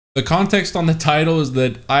The context on the title is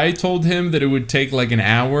that I told him that it would take like an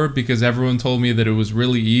hour because everyone told me that it was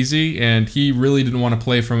really easy and he really didn't want to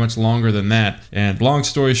play for much longer than that. And long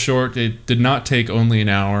story short, it did not take only an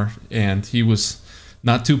hour and he was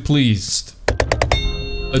not too pleased.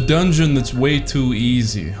 A dungeon that's way too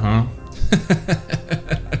easy, huh?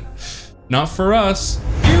 Not for us.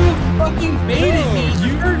 You fucking baited me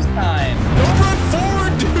the first time. Don't run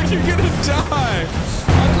forward, dude, you're gonna die.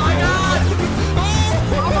 Oh my god!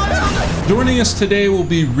 Oh my god! Joining us today will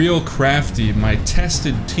be RealKraftyy, my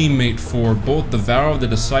tested teammate for both the Vow of the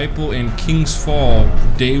Disciple and King's Fall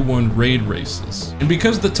Day 1 raid races. And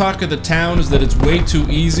because the talk of the town is that it's way too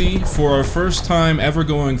easy, for our first time ever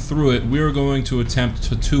going through it, we are going to attempt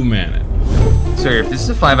to two-man it. Sir, if this is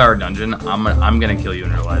a 5-hour dungeon, I'm gonna kill you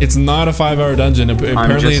in real life. It's not a 5-hour dungeon.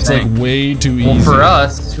 Apparently it's like way too easy. Well, for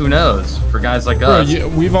us, who knows? For guys like us. Bro,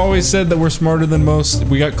 we've always said that we're smarter than most.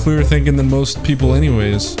 We got clearer thinking than most people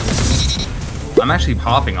anyways. I'm actually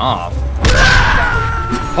popping off.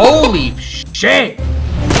 Holy shit!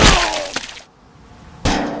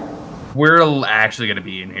 We're actually gonna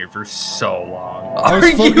be in here for so long. Are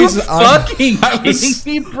you fucking kidding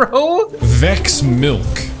me, bro? Vex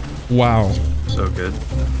milk. Wow. So good.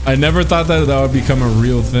 I never thought that would become a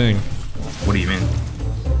real thing. What do you mean?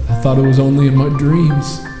 I thought it was only in my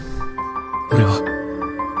dreams.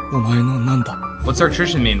 What's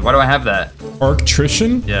Arctrition mean? Why do I have that?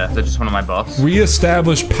 Arctrition? Yeah, is that just one of my buffs?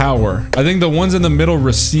 Reestablish power. I think the ones in the middle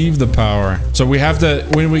receive the power. So we have to,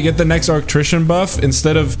 when we get the next Arctrition buff,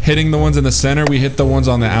 instead of hitting the ones in the center, we hit the ones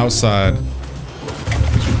on the outside.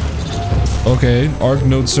 Okay, Arc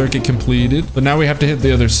Node circuit completed. But now we have to hit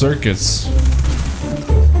the other circuits.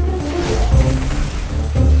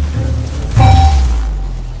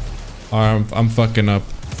 I'm fucking up.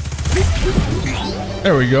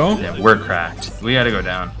 There we go. Yeah, we're cracked. We gotta go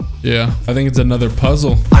down. Yeah, I think it's another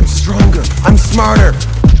puzzle. I'm stronger. I'm smarter.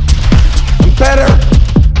 I'm better.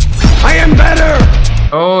 I am better.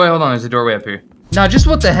 Oh, wait, hold on. There's a doorway up here. Nah, just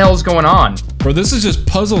what the hell's going on? Bro, this is just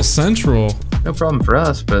puzzle central. No problem for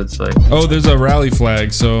us, but it's like... Oh, there's a rally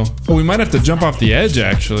flag, so... Oh, we might have to jump off the edge,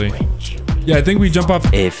 actually. Yeah, I think we jump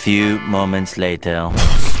off... A few moments later.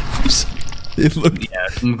 It looked... Yeah,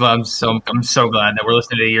 I'm so glad that we're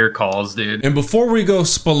listening to your calls, dude. And before we go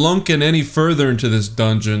spelunking any further into this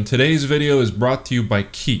dungeon, today's video is brought to you by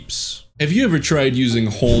Keeps. Have you ever tried using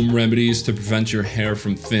home remedies to prevent your hair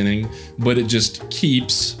from thinning, but it just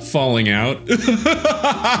keeps falling out?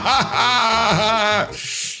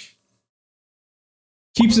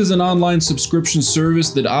 Keeps is an online subscription service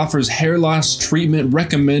that offers hair loss treatment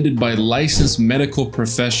recommended by licensed medical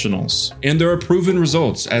professionals. And there are proven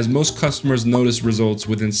results, as most customers notice results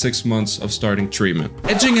within 6 months of starting treatment.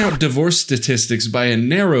 Edging out divorce statistics by a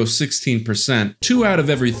narrow 16%, 2 out of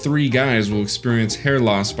every 3 guys will experience hair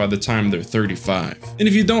loss by the time they're 35. And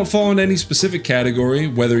if you don't fall in any specific category,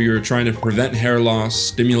 whether you're trying to prevent hair loss,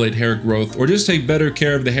 stimulate hair growth, or just take better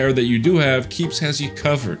care of the hair that you do have, Keeps has you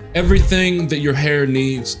covered. Everything that your hair needs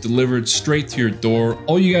delivered straight to your door.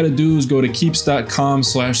 All you gotta do is go to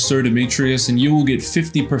keeps.com/SirDemetrius and you will get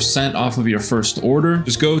 50% off of your first order.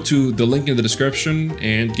 Just go to the link in the description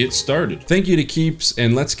and get started. Thank you to Keeps,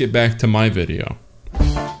 and let's get back to my video. What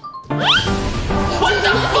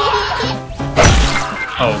the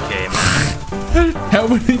fuck? Okay, man. How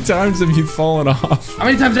many times have you fallen off? How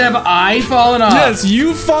many times have I fallen off? Yes,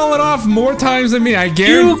 you've fallen off more times than me, I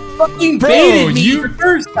guarantee. You fucking baited me the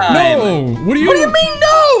first time. No, what do you mean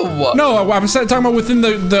no? No, I'm talking about within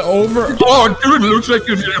the over. Oh, dude, it looks like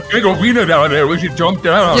there's a big arena down there. We should jump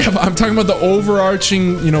down. Yeah, but I'm talking about the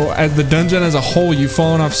overarching, you know, as the dungeon as a whole. You've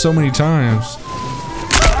fallen off so many times.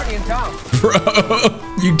 Bro,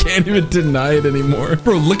 you can't even deny it anymore.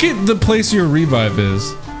 Bro, look at the place your revive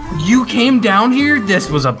is. You came down here? This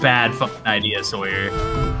was a bad fucking idea, Sawyer.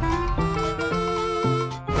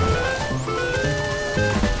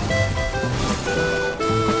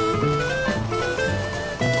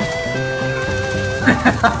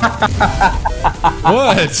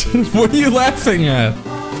 What? What are you laughing at?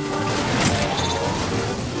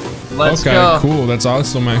 Let's go. Okay, cool. That's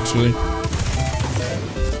awesome, actually.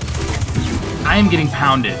 I am getting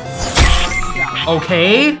pounded.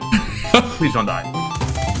 Okay? Please don't die.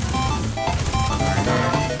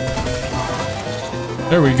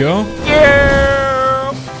 There we go.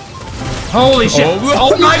 Yeah. Holy shit.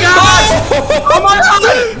 Oh my god! Oh my god!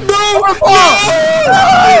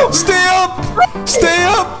 No! Stay up! Stay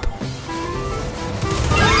up!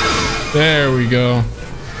 There we go.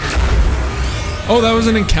 Oh, that was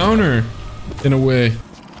an encounter, in a way.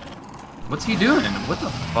 What's he doing? What the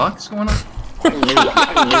fuck's going on?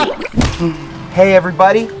 Hey,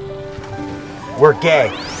 everybody. We're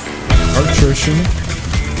gay. Attrition.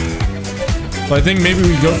 So I think maybe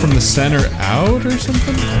we go from the center out or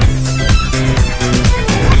something.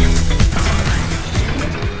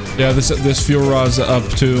 Yeah, this fuel rod's up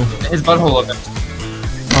too. His butthole open.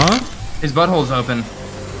 Huh? His butthole's open.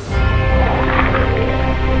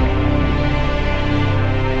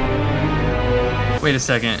 Wait a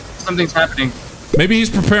second. Something's happening. Maybe he's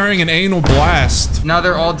preparing an anal blast. Now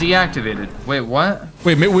they're all deactivated. Wait, what?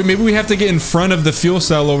 Wait, maybe we have to get in front of the fuel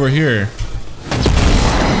cell over here.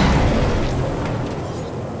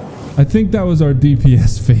 I think that was our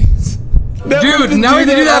DPS phase. Dude, now we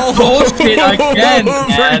do that bullshit again.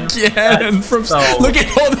 Look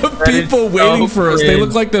at all the people waiting for us. They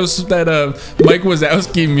look like that Mike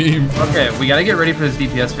Wazowski meme. Okay, we gotta get ready for this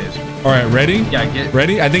DPS phase. All right, ready? Yeah, get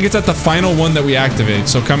ready. I think it's at the final one that we activate.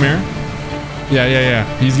 So come here. Yeah.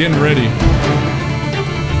 He's getting ready.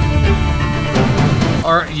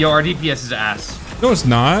 Our DPS is ass. No, it's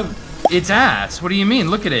not. It's ass. What do you mean?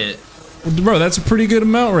 Look at it. Bro, that's a pretty good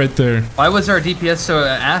amount right there. Why was our DPS so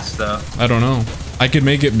ass though? I don't know. I could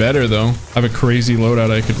make it better though. I have a crazy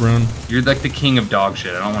loadout I could run. You're like the king of dog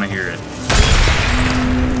shit. I don't want to hear it.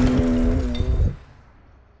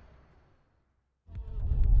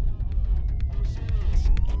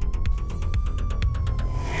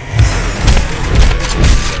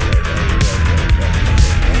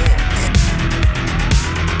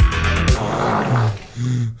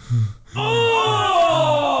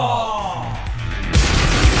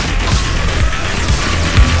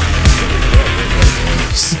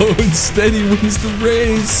 Slow and steady wins the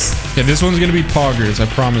race. Yeah, this one's gonna be poggers, I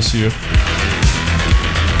promise you.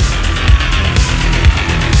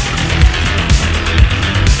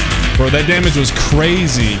 Bro, that damage was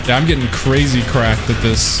crazy. Yeah, I'm getting crazy cracked at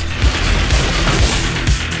this.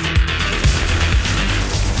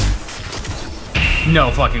 No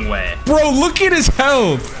fucking way. Bro, look at his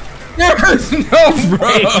health. There's no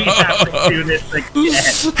way we have to do this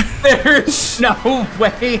again. There's no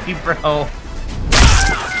way, bro.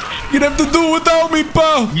 You'd have to do it without me,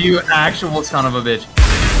 pal. You actual son of a bitch.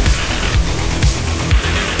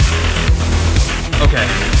 Okay.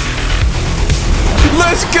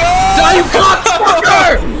 Let's go! You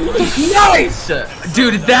cocksucker! Nice!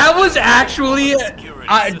 Dude, that was actually...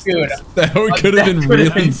 dude. That could have been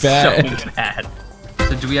really bad. So bad.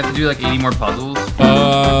 So do we have to do like 80 more puzzles?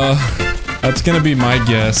 That's gonna be my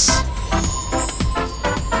guess.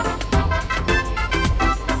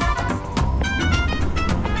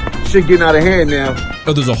 Shit getting out of hand now.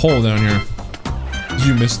 Oh, there's a hole down here. Did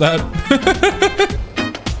you miss that?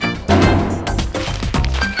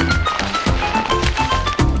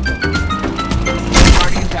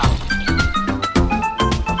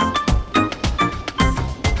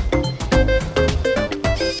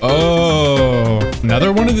 Oh,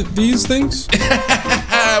 another one of these things?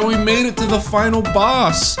 We made it to the final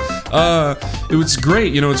boss. It was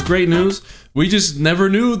great. You know, it's great news. We just never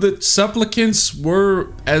knew that supplicants were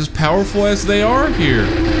as powerful as they are here.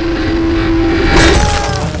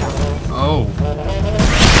 Oh.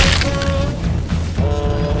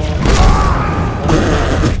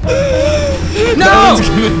 No! That was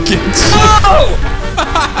gonna get you. No!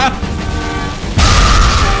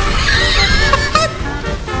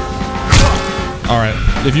 Alright,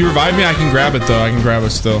 if you revive me, I can grab it though. I can grab it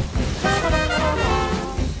still.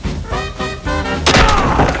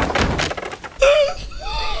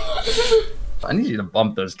 I need you to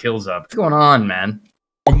bump those kills up. What's going on, man?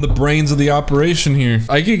 I'm the brains of the operation here.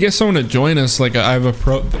 I could get someone to join us. Like I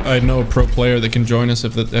know a pro player that can join us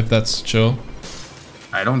if that's chill.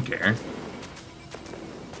 I don't care.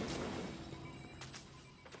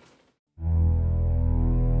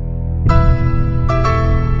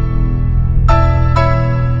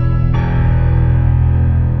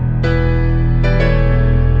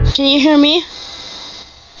 Can you hear me?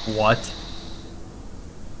 What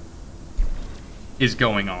is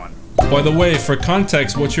going on? By the way, for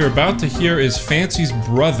context, what you're about to hear is Fancy's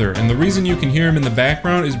brother, and the reason you can hear him in the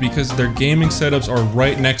background is because their gaming setups are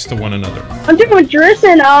right next to one another. I'm doing with Juris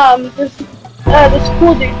and this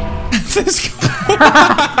cool dude.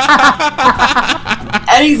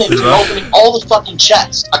 Anything for opening all the fucking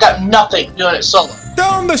chests. I got nothing doing it solo.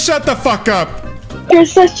 Tell him to shut the fuck up!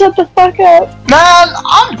 Juris said shut the fuck up. Man,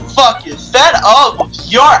 I'm fucking fed up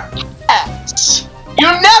with your ass. You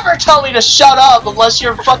never tell me to shut up unless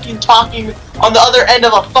you're fucking talking on the other end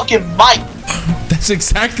of a fucking mic. That's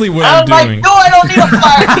exactly what I'm doing. No, I don't need a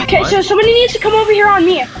fire. Okay, so somebody needs to come over here on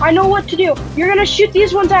me. I know what to do. You're gonna shoot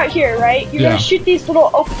these ones out here, right? You're gonna shoot these little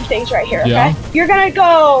open things right here, okay? Yeah. You're gonna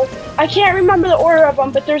go I can't remember the order of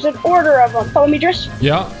them, but there's an order of them. Follow me, Driss?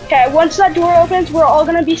 Yeah. Okay, once that door opens, we're all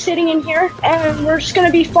gonna be sitting in here, and we're just gonna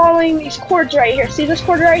be following these cords right here. See this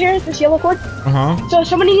cord right here? This yellow cord? Uh-huh. So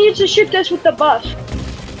somebody needs to shoot this with the buff.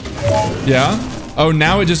 Yeah? Oh,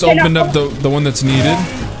 now it just opened up the one that's needed.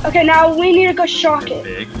 Okay, now we need to go shock it.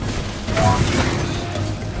 Big.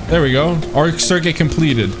 There we go. Arc circuit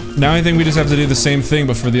completed. Now I think we just have to do the same thing,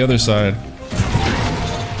 but for the other side.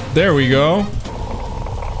 There we go.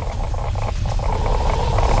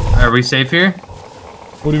 Are we safe here?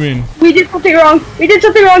 What do you mean? We did something wrong. We did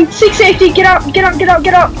something wrong. Seek safety. Get out. Get out. Get out.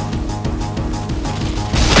 Get out.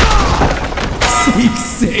 Seek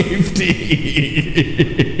safety.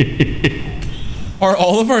 Are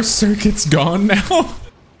all of our circuits gone now?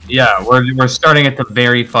 Yeah, we're starting at the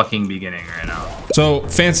very fucking beginning right now. So,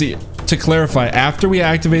 Fancy, to clarify, after we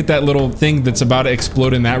activate that little thing that's about to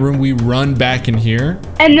explode in that room, we run back in here?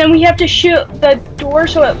 And then we have to shoot the door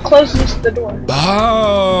so it closes the door.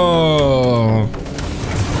 Oh.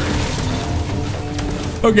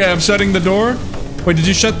 Okay, I'm shutting the door. Wait, did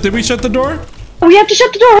we shut the door? We have to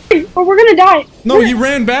shut the door or we're gonna die. No, he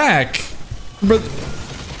ran back. Bro,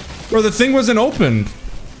 the thing wasn't opened.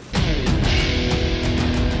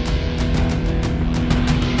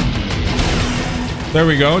 There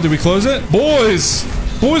we go. Did we close it? Boys!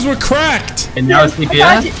 Boys, we're cracked! And now it's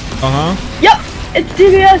DPS? Uh-huh. Yep, it's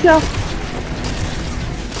DPS now.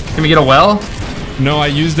 Can we get a well? No, I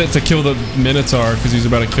used it to kill the Minotaur because he's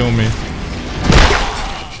about to kill me.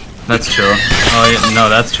 That's chill. Oh, yeah, no,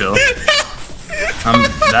 that's chill.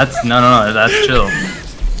 That's, no, that's chill.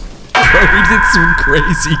 Bro, we did some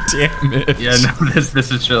crazy damage. Yeah, no, this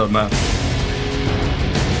is chill, man.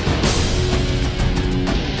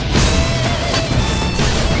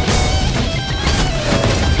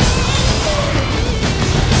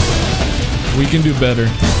 We can do better.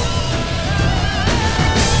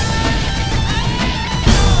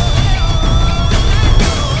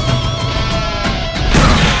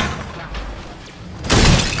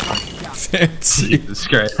 Fancy. Jesus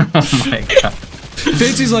Christ. Oh my god.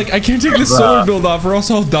 Fancy's like, I can't take the solar build off or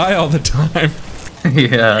else I'll die all the time.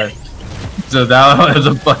 Yeah. So that was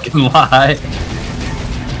a fucking lie.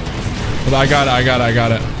 But I got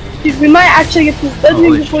it. Dude, we might actually get this. Let's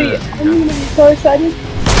Holy before you. shit. I'm gonna be so excited.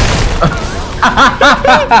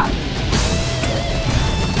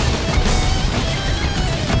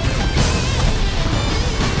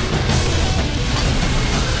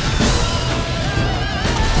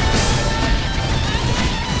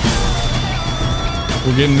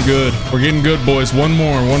 We're getting good. We're getting good, boys. One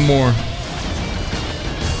more.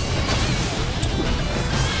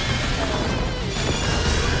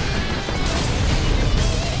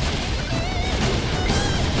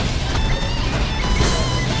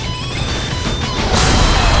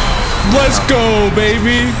 Let's go,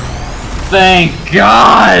 baby. Thank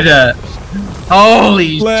God.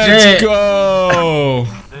 Holy shit. Let's go.